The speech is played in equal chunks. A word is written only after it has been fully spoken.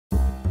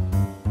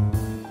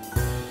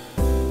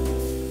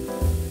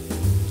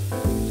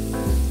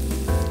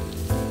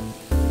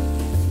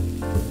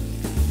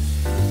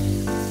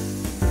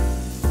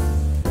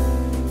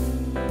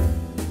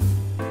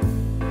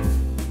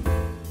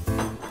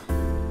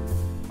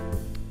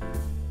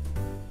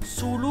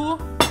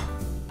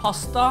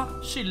Pasta,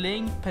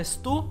 kylling,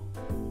 pesto.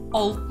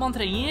 Alt man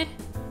trenger,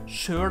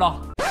 selv da.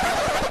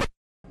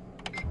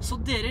 Så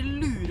dere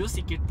lurer jo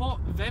sikkert på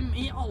hvem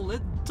i alle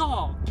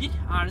dager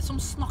er det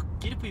som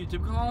snakker på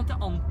YouTube-kanalen til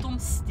Anton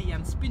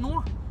Stensby nå?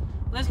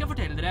 Og det skal jeg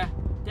fortelle dere.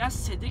 Det er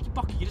Cedrik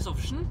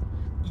Bakke-Kristoffersen.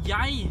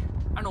 Jeg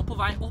er nå på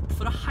vei opp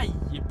for å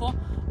heie på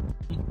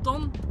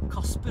Anton,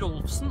 Kasper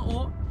Olfsen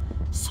og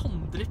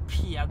Sondre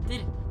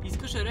Peder. Vi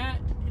skal kjøre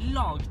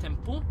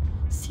lagtempo,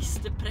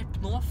 siste prep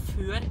nå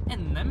før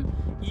NM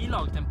i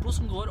lagtempo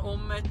som går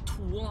om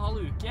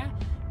 2,5 uke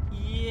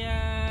i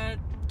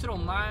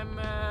Trondheim,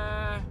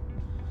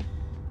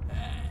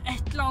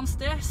 et eller annet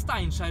sted,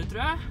 Steinskjær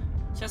tror jeg.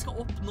 Så jeg skal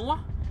opp nå,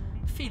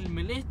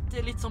 filme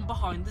litt sånn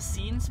behind the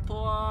scenes på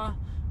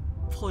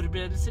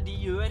forberedelser de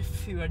gjør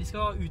før de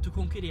skal ut og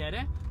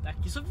konkurrere. Det er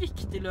ikke så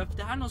viktig løp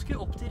det her. Nå skal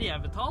vi opp til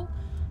Revetal,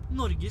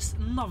 Norges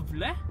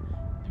navle.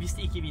 Hvis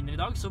de ikke vinner i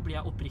dag, så blir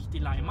jeg oppriktig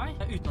lei meg.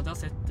 Uten at jeg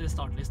har sett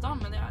startlista,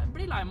 men jeg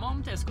blir lei meg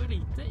om TSK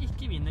Elite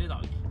ikke vinner i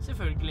dag.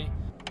 Selvfølgelig.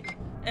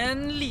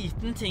 En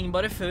liten ting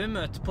bare før vi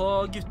møter på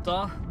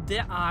gutta,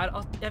 det er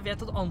at jeg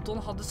vet at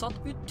Anton hadde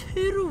satt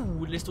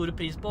utrolig store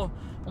pris på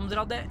om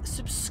dere hadde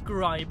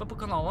subscribet på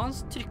kanalen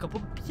hans, trykket på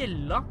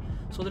bjella,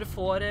 så dere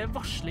får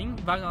varsling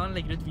hver gang han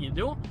legger ut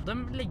video. De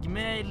legger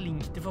med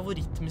link til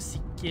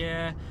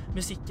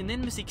favorittmusikken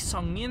din,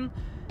 musikksangen.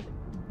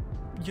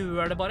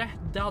 Gjør det bare.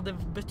 Det hadde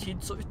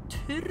betydd så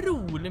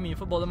utrolig mye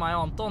for både meg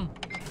og Anton.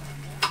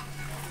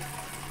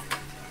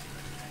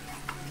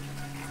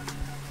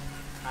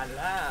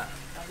 Halla!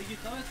 Det er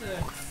gutta, vet du.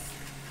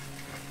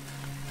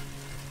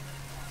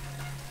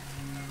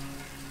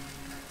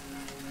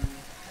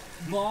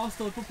 Hva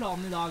står på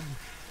planen i dag?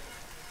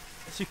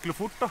 Sykle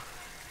fort, da.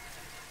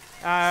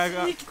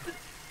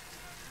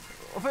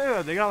 Hvorfor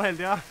ødelegger han hele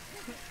tiden?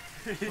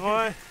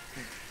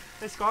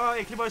 Jeg skal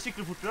egentlig bare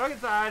sykle fort i dag.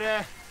 Det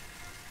er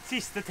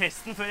siste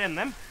testen før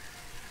NM.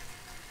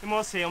 Vi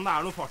må se om det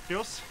er noe fart i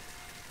oss.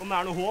 Om det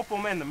er noe håp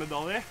om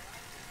NM-medalje.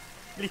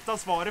 Litt av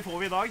svaret får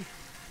vi i dag.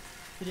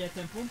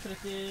 Re-tempoen,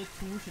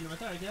 32 km, er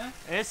det ikke det?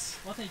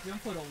 Yes. Hva tenker vi om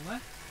forholdene?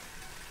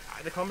 Nei,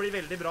 det kan bli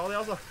veldig bra det,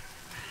 altså.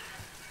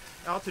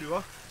 Jeg har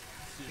trua.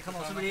 Det kan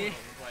også bli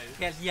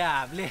helt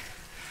jævlig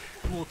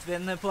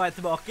motvind på vei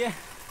tilbake.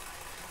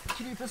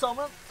 Krype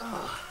sammen.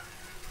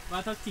 Hva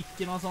er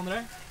taktikken av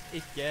Sondre?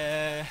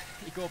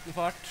 Ikke åpne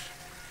fart.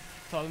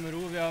 Ta det med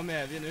ro, vi har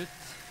medvind ut.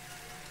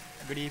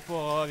 Gli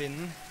på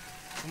vinden,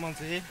 som man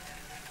sier.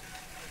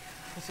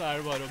 Og så er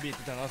det bare å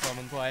bite tenna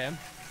sammen på vei hjem.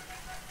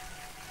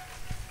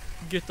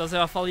 Gutta ser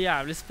i hvert fall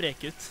jævlig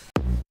spreke ut.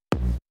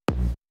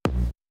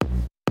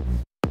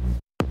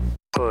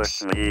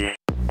 Push me,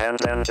 and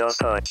then just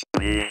touch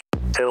me,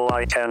 till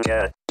I can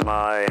get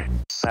my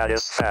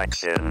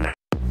satisfaction.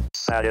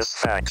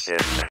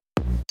 Satisfaction.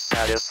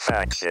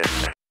 Satisfaction.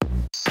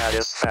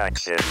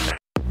 Satisfaction.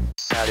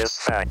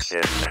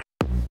 Satisfaction.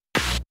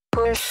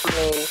 Push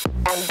me,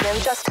 and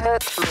then just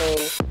hurt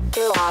me,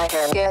 till I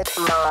can get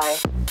my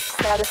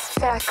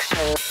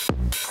satisfaction.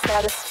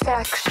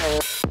 Satisfaction.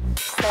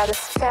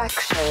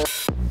 Satisfaction.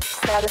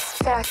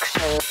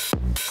 Satisfaction.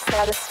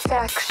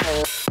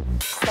 Satisfaction.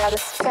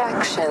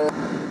 Satisfaction.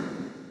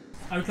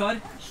 Er du klar?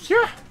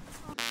 Ja!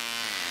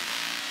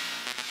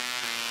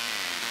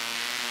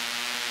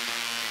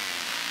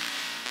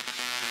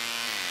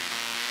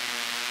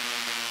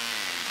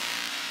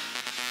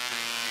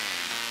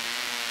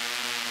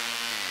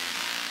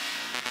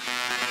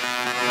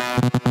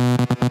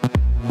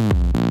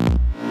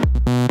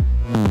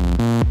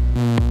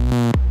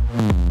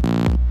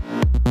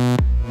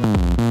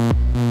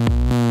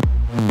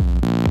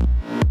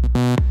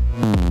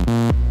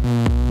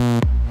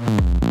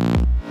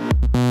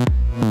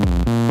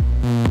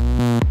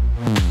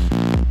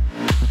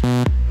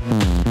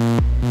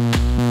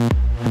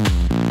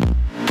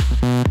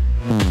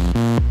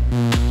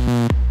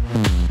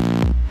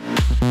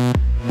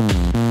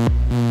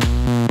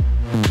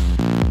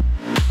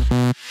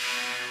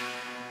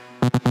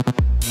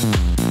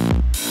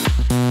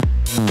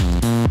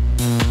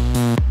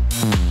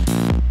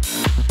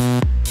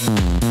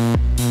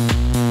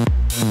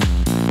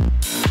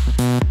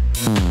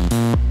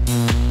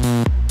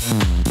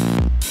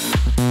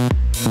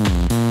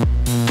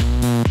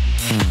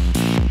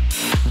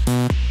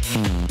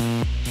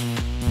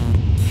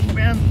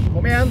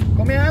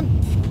 Kom igjen!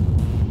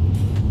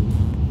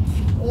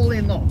 All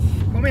in nå.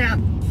 Kom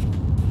igjen!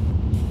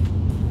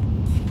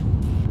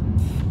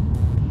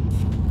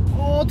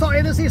 Og ta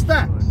i det siste!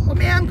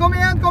 Kom igjen, kom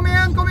igjen, kom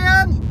igjen, kom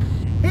igjen!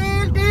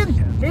 Helt inn!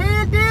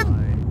 Helt inn!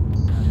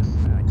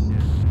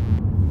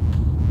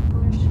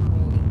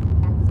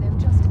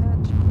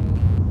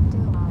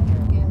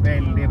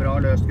 Veldig bra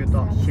løst,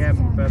 gutta.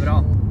 Kjempebra.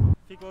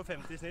 Fikk over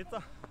 50 i snitt, da.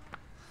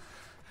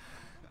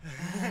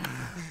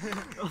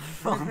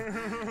 Faen.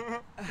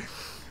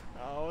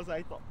 Ja, det var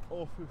seigt da.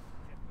 Åh,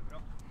 kjempebra.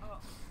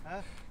 Hæ?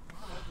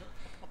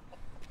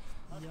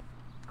 Ja.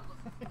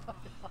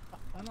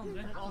 Den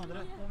andre. Over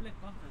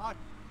leppa. Her.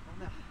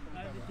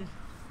 Nei, bitte.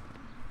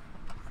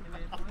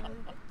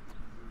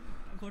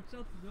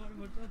 Fortsatt. Du har det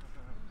fortsatt.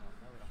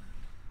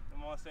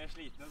 må se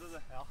sliten ut,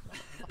 det. Ja,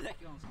 det er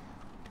ikke vanskelig.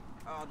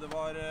 Ja, det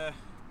var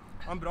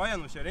en bra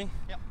gjennomkjøring.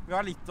 Ja. Vi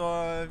har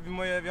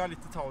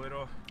litt detaljer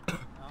å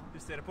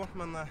justere på,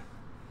 men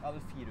Jeg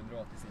hadde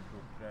 480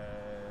 sintfot.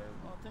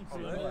 Hva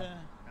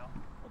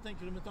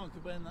tenker du med tanke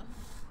på NM?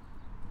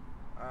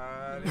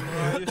 vi må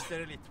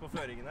justere litt på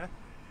føringene.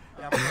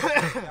 Jeg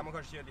må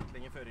kanskje gjøre litt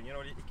lengre føringer,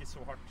 og ikke så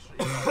hardt i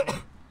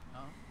starten.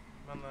 Ja.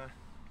 Men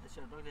Det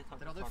kjørte nok litt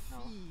hardt Dere i hadde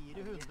starten.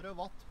 400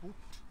 watt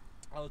bort.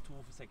 jeg hadde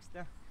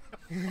 260.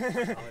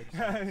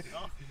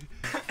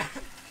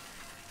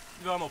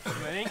 Du har en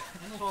oppsummering?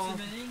 En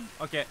oppsummering.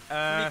 Ok.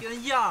 Ikke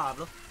den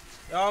jævla...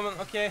 Ja, men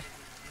ok.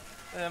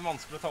 Det er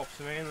vanskelig å ta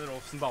oppsummering når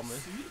Rolfsen banner.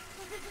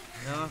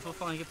 Ja, men for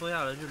faen ikke på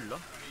jævla rulla.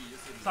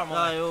 Samme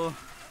Det er jo...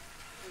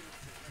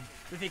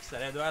 Du fikser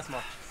det, du er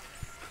smart.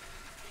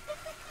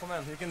 Kom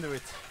igjen, you can do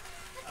it.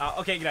 Ja,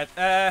 ok, greit.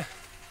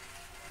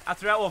 Jeg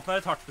tror jeg åpnet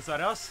litt hardt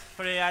dessverre,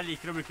 fordi jeg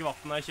liker å bruke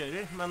vatten når jeg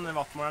kjører, men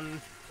vattmåleren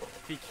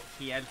fikk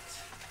helt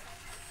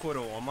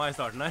korona i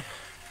starten her.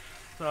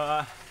 Så...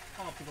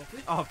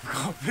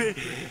 Apekopper.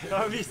 Ja,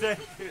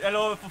 jeg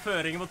lå på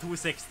føringen på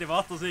 260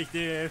 watt, og så gikk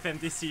de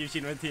 57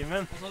 km i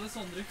timen. Og så hadde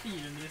Sondre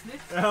 400 i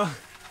snitt. Ja,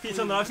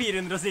 Sondre har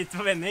 400 snitt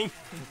på vending.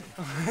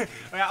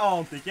 Og jeg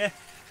ante ikke.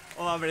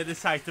 Og da ble det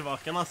seigt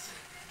tilbake igjen, ass.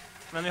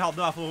 Men vi hadde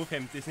i hvert fall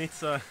 50 snitt,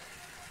 så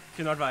det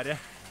kunne vært verre.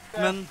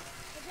 Men...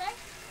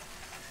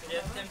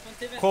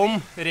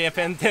 Kom,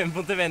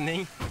 re-tempoen til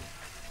vending.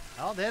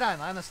 Ja, det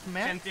regnet jeg nesten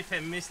med.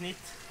 55 i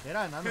snitt. Det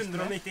regnet jeg nesten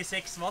med.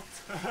 196 watt.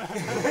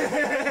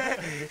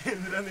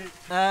 190.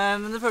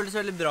 Men det føltes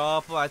veldig bra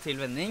på vei til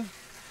vending.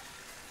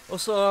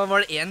 Og så var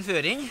det en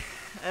føring.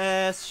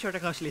 Så kjørte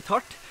jeg kanskje litt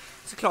hardt.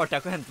 Så klarte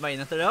jeg ikke å hente meg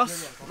inn etter det, ass.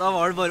 Da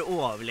var det bare å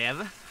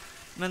overleve.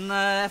 Men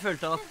jeg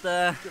følte at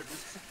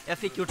jeg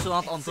fikk gjort sånn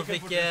at Anton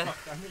fikk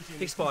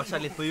spart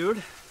seg litt på hjul.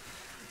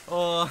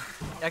 Og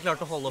jeg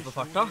klarte å holde oppe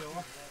farta.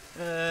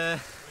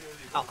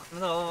 Ja,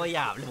 men det var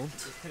jævlig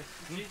vondt.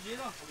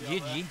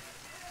 GG.